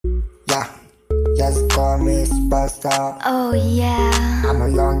Just call me superstar. Oh yeah. I'm a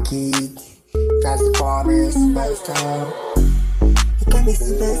young kid. Just call me superstar. You can be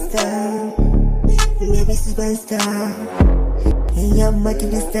superstar. You may be superstar. And you're much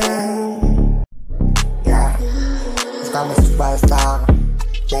of a star. Yeah. Just call me superstar.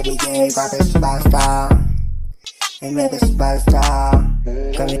 Baby girl, call me superstar. And maybe superstar.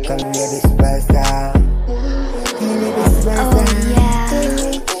 Come here, baby superstar. And maybe superstar. Oh yeah.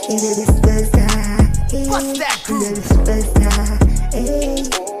 And maybe superstar. What's that groove? Baby superstar.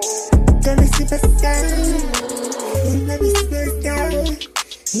 Come here, superstar. And maybe superstar.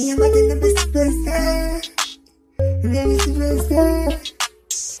 And you're more than a superstar. And maybe superstar.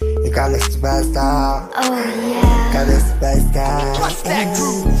 You call me superstar. Oh yeah. Call me superstar. What's that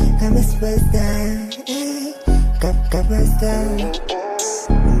groove? Call me superstar. Come superstar.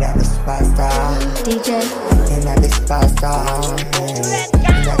 And I'm a superstar. DJ. And I'm a superstar.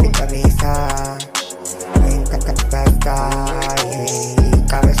 And I'm a superstar. And I'm a superstar.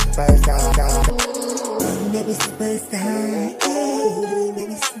 Come a superstar. And I'm a superstar.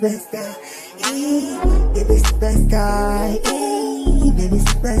 Baby superstar. Baby superstar. Baby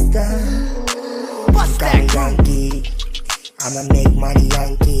superstar. What's Call that me groove? Yankee. I'ma make money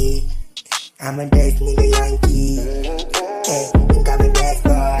Yankee. I'm a dead nigga Yankee. Hey, you got me best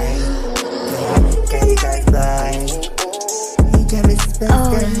boy. Yeah, can you guys boy? You got me superstar.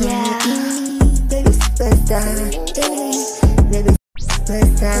 Oh yeah. Baby superstar. Baby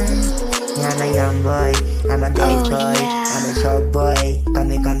superstar. Yeah, I'm a young boy. I'm a best boy. yeah. I'm a short boy. Come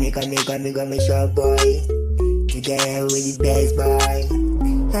me short boy. Together with the best boy.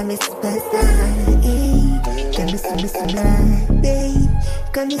 Come me superstar. Come me superstar. Babe.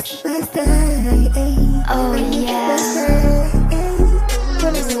 Come me superstar. Oh yeah.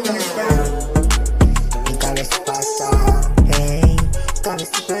 Come me superstar. Come me superstar. Hey. Come me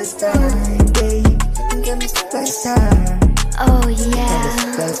superstar. Babe. Come me superstar. Oh Come me yeah.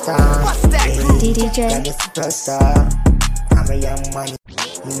 superstar. What's that groove? DJ. Come me superstar. I'm a young money.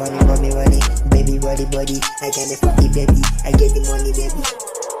 You money, baby, body. I got the funky baby. I get the money, baby.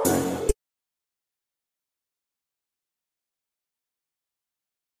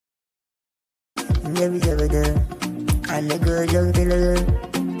 Never jagada, I go jagada.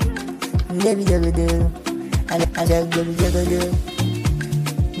 Never jagada, I jagada.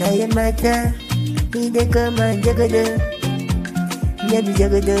 Now you matter, he de come and jagada. Never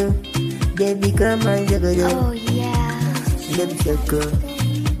jagada, baby come and jagada. Oh yeah. Never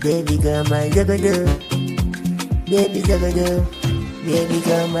jagada, baby come and jagada. Baby jagada, baby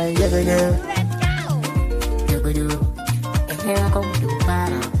come and jagada. Jagada, and here I come to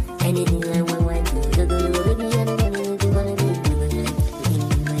para. Anything I want.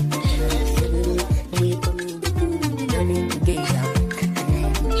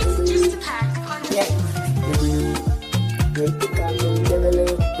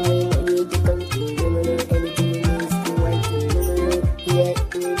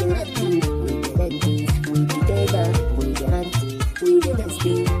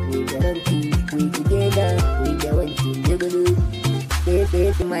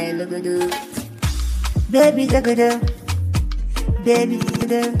 Baby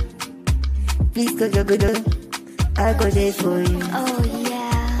jagada, please go jagada, I go there for you. Oh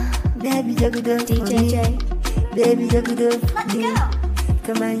yeah. Baby jagada, DJ. baby jagada, Let's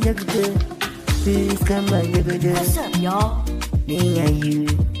go. come on jagada, please come on jagada. What's up, y'all? Me and you,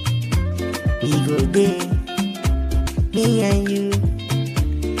 we go there. Me and you,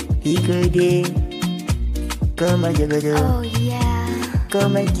 we go there. Come on jagada, Oh yeah.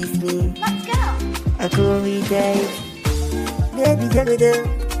 come and kiss me. Let's go. I call me die. Baby jagada.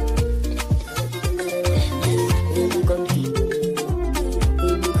 Baby come here.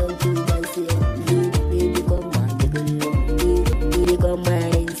 Baby come to dance here. Baby come on jagada. Baby come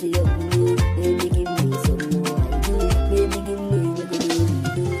on dance here. Baby give me some more. Baby give me jagada.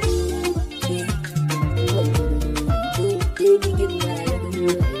 Baby give me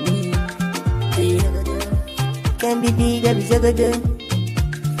jagada. Can be big, baby jagada.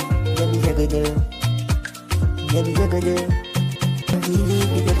 Baby jagada. Baby jagada,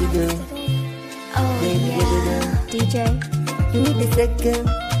 baby jagada. Oh yeah. DJ. You need the second,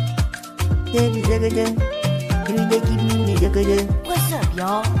 baby jagada. You need to give me the jagada, What's up,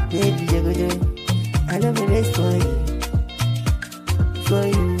 y'all? baby jagada. I love the best for you.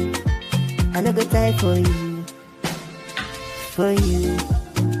 I love the time for you,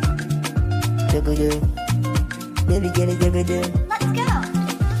 jagada. Baby get a jagada. Let's go.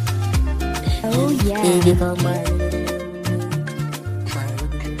 Oh yeah. Baby come on.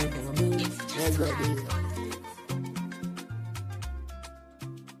 Let's go, baby.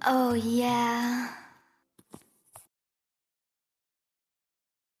 Oh yeah.